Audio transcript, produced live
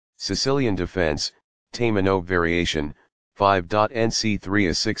Sicilian defense, Tamino variation, 5.Nc3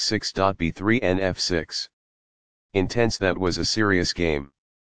 a 66.b3 nf6. Intense. That was a serious game.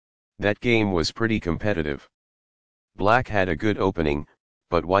 That game was pretty competitive. Black had a good opening,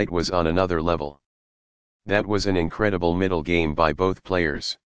 but White was on another level. That was an incredible middle game by both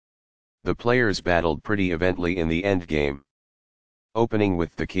players. The players battled pretty evenly in the end game. Opening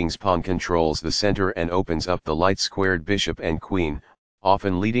with the king's pawn controls the center and opens up the light-squared bishop and queen,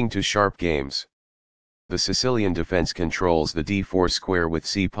 often leading to sharp games. The Sicilian defense controls the d4 square with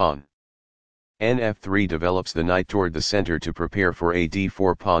c-pawn. Nf3 develops the knight toward the center to prepare for a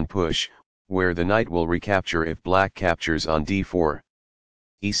d4 pawn push, where the knight will recapture if black captures on d4.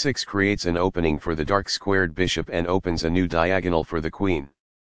 E6 creates an opening for the dark-squared bishop and opens a new diagonal for the queen.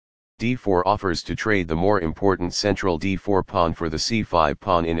 d4 offers to trade the more important central d4 pawn for the c5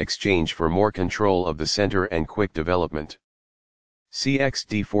 pawn in exchange for more control of the center and quick development.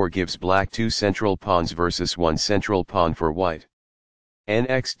 cxd4 gives black 2 central pawns versus 1 central pawn for white.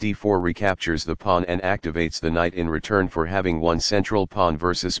 nxd4 recaptures the pawn and activates the knight in return for having 1 central pawn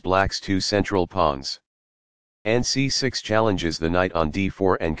versus black's 2 central pawns. nc6 challenges the knight on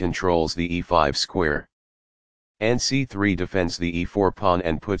d4 and controls the e5 square. nc3 defends the e4 pawn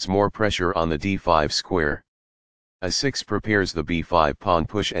and puts more pressure on the d5 square. a6 prepares the b5 pawn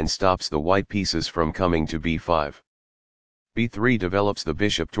push and stops the white pieces from coming to b5. b3 develops the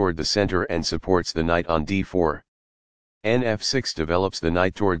bishop toward the center and supports the knight on d4. nf6 develops the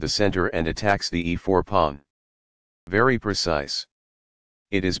knight toward the center and attacks the e4 pawn. Very precise.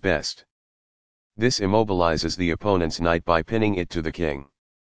 It is best. This immobilizes the opponent's knight by pinning it to the king.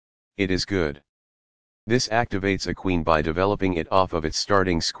 It is good. This activates a queen by developing it off of its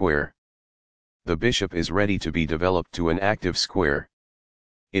starting square. The bishop is ready to be developed to an active square.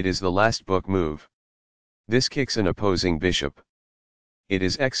 It is the last book move. This kicks an opposing bishop. It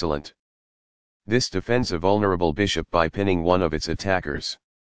is excellent. This defends a vulnerable bishop by pinning one of its attackers.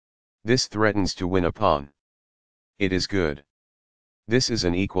 This threatens to win a pawn. It is good. This is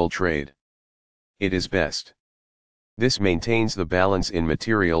an equal trade. It is best. This maintains the balance in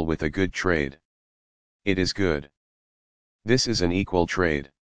material with a good trade. It is good. This is an equal trade.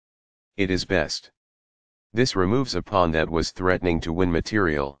 It is best. This removes a pawn that was threatening to win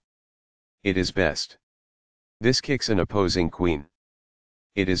material. It is best. This kicks an opposing queen.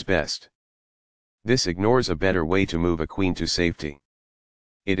 It is best. This ignores a better way to move a queen to safety.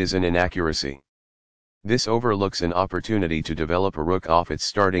 It is an inaccuracy. This overlooks an opportunity to develop a rook off its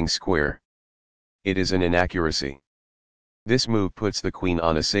starting square. It is an inaccuracy. This move puts the queen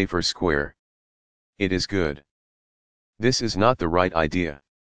on a safer square. It is good. This is not the right idea.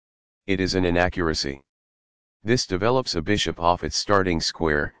 It is an inaccuracy. This develops a bishop off its starting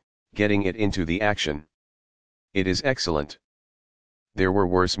square, getting it into the action. It is excellent. There were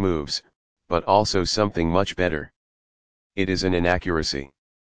worse moves, but also something much better. It is an inaccuracy.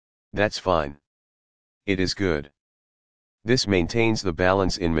 That's fine. It is good. This maintains the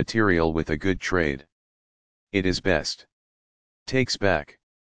balance in material with a good trade. It is best. Takes back.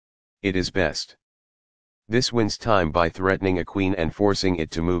 It is best. This wins time by threatening a queen and forcing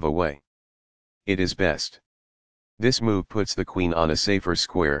it to move away. It is best. This move puts the queen on a safer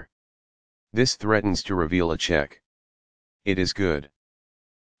square. This threatens to reveal a check. It is good.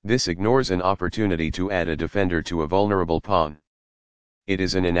 This ignores an opportunity to add a defender to a vulnerable pawn. It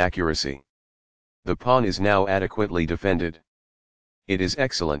is an inaccuracy. The pawn is now adequately defended. It is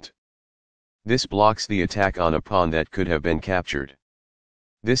excellent. This blocks the attack on a pawn that could have been captured.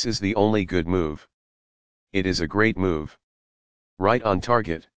 This is the only good move. It is a great move. Right on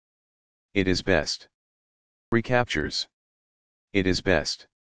target. It is best. Recaptures. It is best.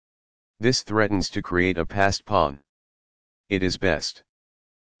 This threatens to create a passed pawn. It is best.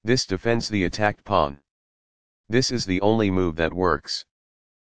 This defends the attacked pawn. This is the only move that works.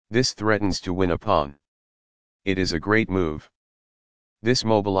 This threatens to win a pawn. It is a great move. This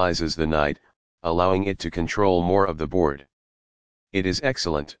mobilizes the knight, allowing it to control more of the board. It is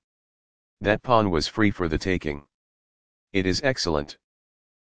excellent. That pawn was free for the taking. It is excellent.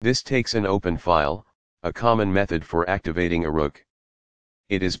 This takes an open file, a common method for activating a rook.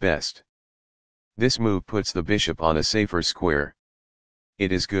 It is best. This move puts the bishop on a safer square.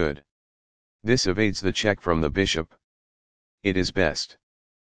 It is good. This evades the check from the bishop. It is best.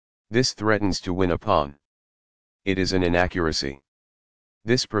 This threatens to win a pawn. It is an inaccuracy.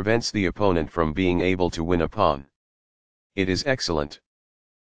 This prevents the opponent from being able to win a pawn. It is excellent.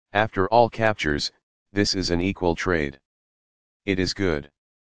 After all captures, this is an equal trade. It is good.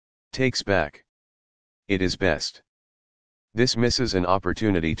 Takes back. It is best. This misses an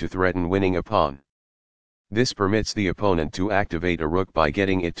opportunity to threaten winning a pawn. This permits the opponent to activate a rook by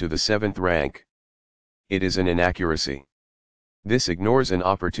getting it to the 7th rank. It is an inaccuracy. This ignores an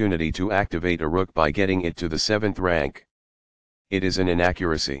opportunity to activate a rook by getting it to the 7th rank. It is an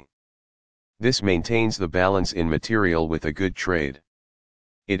inaccuracy. This maintains the balance in material with a good trade.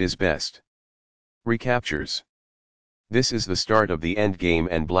 It is best. Recaptures. This is the start of the endgame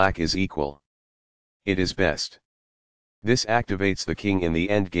and black is equal. It is best. This activates the king in the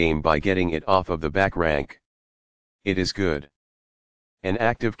endgame by getting it off of the back rank. It is good. An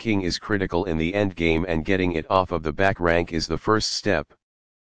active king is critical in the endgame and getting it off of the back rank is the first step.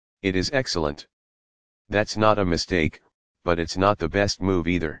 It is excellent. That's not a mistake, but it's not the best move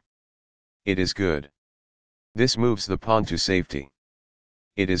either. It is good. This moves the pawn to safety.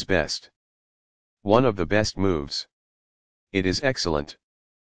 It is best. One of the best moves. It is excellent.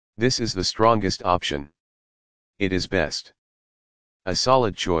 This is the strongest option. It is best. A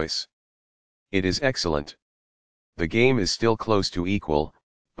solid choice. It is excellent. The game is still close to equal,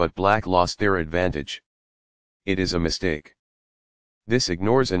 but black lost their advantage. It is a mistake. This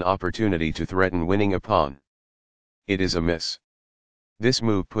ignores an opportunity to threaten winning a pawn. It is a miss. This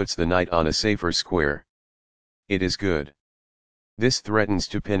move puts the knight on a safer square. It is good. This threatens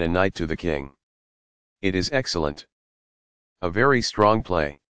to pin a knight to the king. It is excellent. A very strong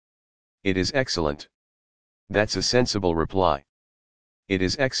play. It is excellent. That's a sensible reply. It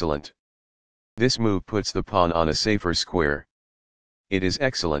is excellent. This move puts the pawn on a safer square. It is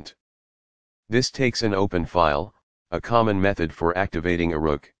excellent. This takes an open file, a common method for activating a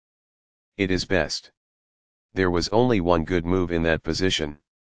rook. It is best. There was only one good move in that position.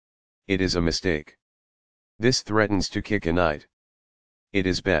 It is a mistake. This threatens to kick a knight. It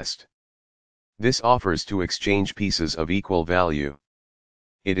is best. This offers to exchange pieces of equal value.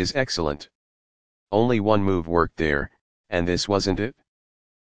 It is excellent. Only one move worked there, and this wasn't it?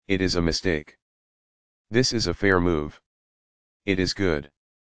 It is a mistake. This is a fair move. It is good.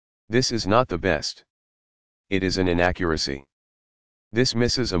 This is not the best. It is an inaccuracy. This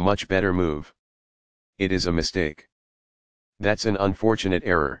misses a much better move. It is a mistake. That's an unfortunate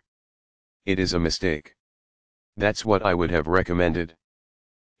error. It is a mistake. That's what I would have recommended.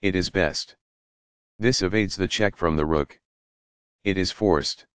 It is best. This evades the check from the rook. It is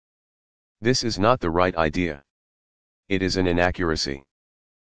forced. This is not the right idea. It is an inaccuracy.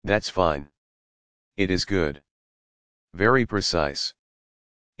 That's fine. It is good. Very precise.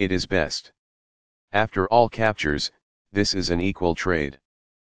 It is best. After all captures, this is an equal trade.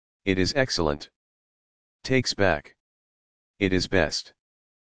 It is excellent. Takes back. It is best.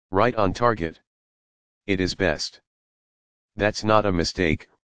 Right on target. It is best. That's not a mistake,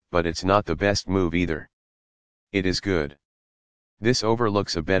 but it's not the best move either. It is good. This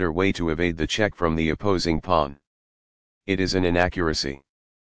overlooks a better way to evade the check from the opposing pawn. It is an inaccuracy.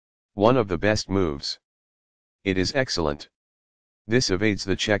 One of the best moves. It is excellent. This evades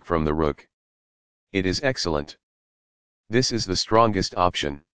the check from the rook. It is excellent. This is the strongest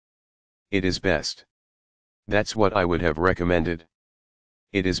option. It is best. That's what I would have recommended.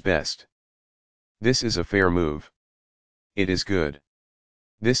 It is best. This is a fair move. It is good.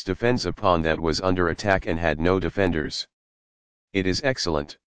 This defends a pawn that was under attack and had no defenders. It is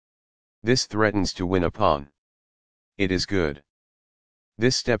excellent. This threatens to win a pawn. It is good.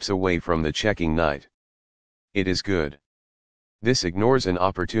 This steps away from the checking knight. It is good. This ignores an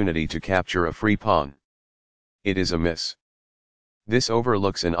opportunity to capture a free pawn. It is a miss. This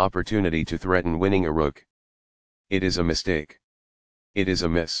overlooks an opportunity to threaten winning a rook. It is a mistake. It is a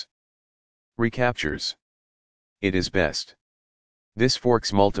miss. Recaptures. It is best. This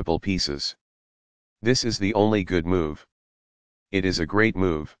forks multiple pieces. This is the only good move. It is a great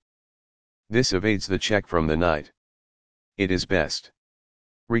move. This evades the check from the knight. It is best.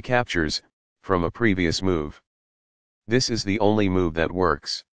 Recaptures, from a previous move. This is the only move that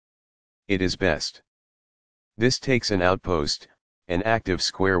works. It is best. This takes an outpost, an active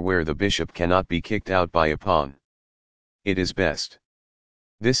square where the bishop cannot be kicked out by a pawn. It is best.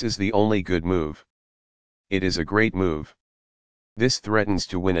 This is the only good move. It is a great move. This threatens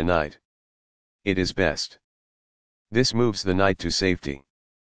to win a knight. It is best. This moves the knight to safety.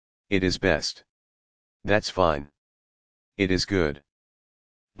 It is best. That's fine. It is good.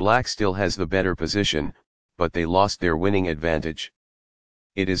 Black still has the better position, but they lost their winning advantage.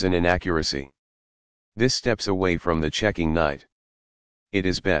 It is an inaccuracy. This steps away from the checking knight. It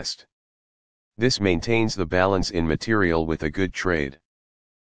is best. This maintains the balance in material with a good trade.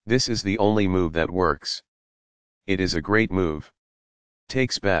 This is the only move that works. It is a great move.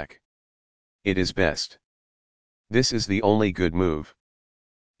 Takes back. It is best. This is the only good move.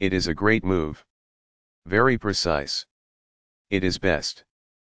 It is a great move. Very precise. It is best.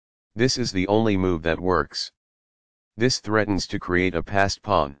 This is the only move that works. This threatens to create a passed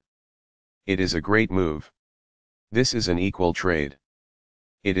pawn. It is a great move. This is an equal trade.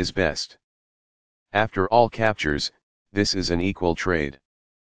 It is best. After all captures, this is an equal trade.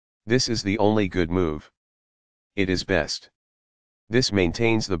 This is the only good move. It is best. This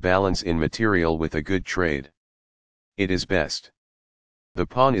maintains the balance in material with a good trade. It is best. The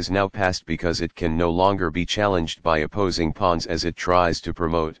pawn is now passed because it can no longer be challenged by opposing pawns as it tries to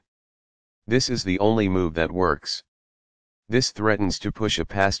promote. This is the only move that works. This threatens to push a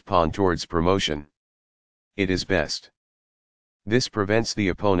passed pawn towards promotion. It is best. This prevents the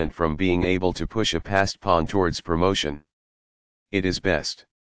opponent from being able to push a passed pawn towards promotion. It is best.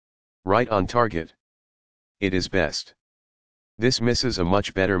 Right on target. It is best. This misses a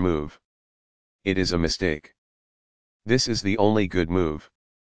much better move. It is a mistake. This is the only good move.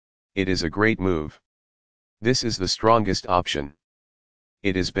 It is a great move. This is the strongest option.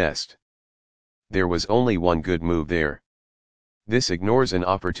 It is best. There was only one good move there. This ignores an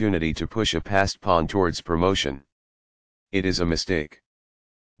opportunity to push a passed pawn towards promotion. It is a mistake.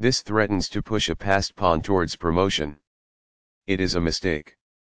 This threatens to push a passed pawn towards promotion. It is a mistake.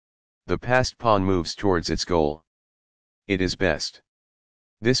 The passed pawn moves towards its goal. It is best.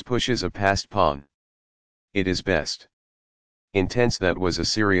 This pushes a passed pawn. It is best. Intense. That was a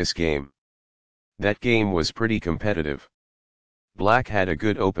serious game. That game was pretty competitive. Black had a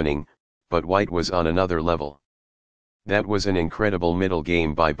good opening, but White was on another level. That was an incredible middle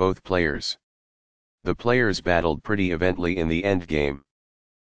game by both players. The players battled pretty evenly in the end game.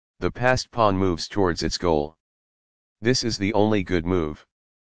 The passed pawn moves towards its goal. This is the only good move.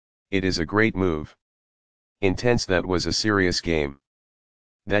 It is a great move. Intense. That was a serious game.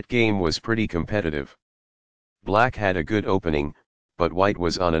 That game was pretty competitive. Black had a good opening, but White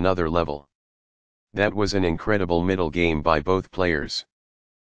was on another level. That was an incredible middle game by both players.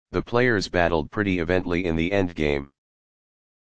 The players battled pretty evenly in the end game.